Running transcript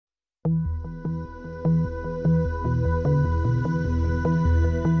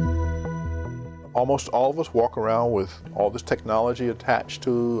Almost all of us walk around with all this technology attached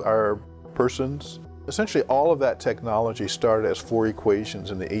to our persons. Essentially, all of that technology started as 4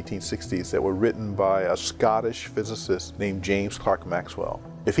 equations in the 1860s that were written by a Scottish physicist named James Clerk Maxwell.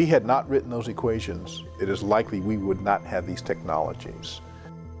 If he had not written those equations, it is likely we would not have these technologies.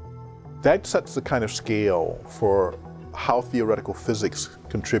 That sets the kind of scale for how theoretical physics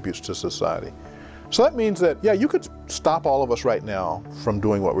contributes to society. So that means that, yeah, you could stop all of us right now from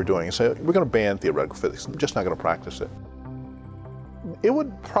doing what we're doing and say, we're going to ban theoretical physics. I'm just not going to practice it. It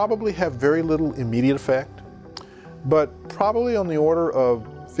would probably have very little immediate effect, but probably on the order of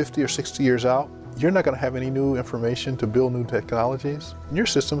 50 or 60 years out, you're not going to have any new information to build new technologies. Your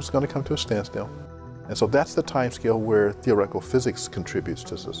system's going to come to a standstill. And so that's the time scale where theoretical physics contributes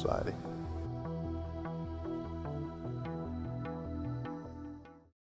to society.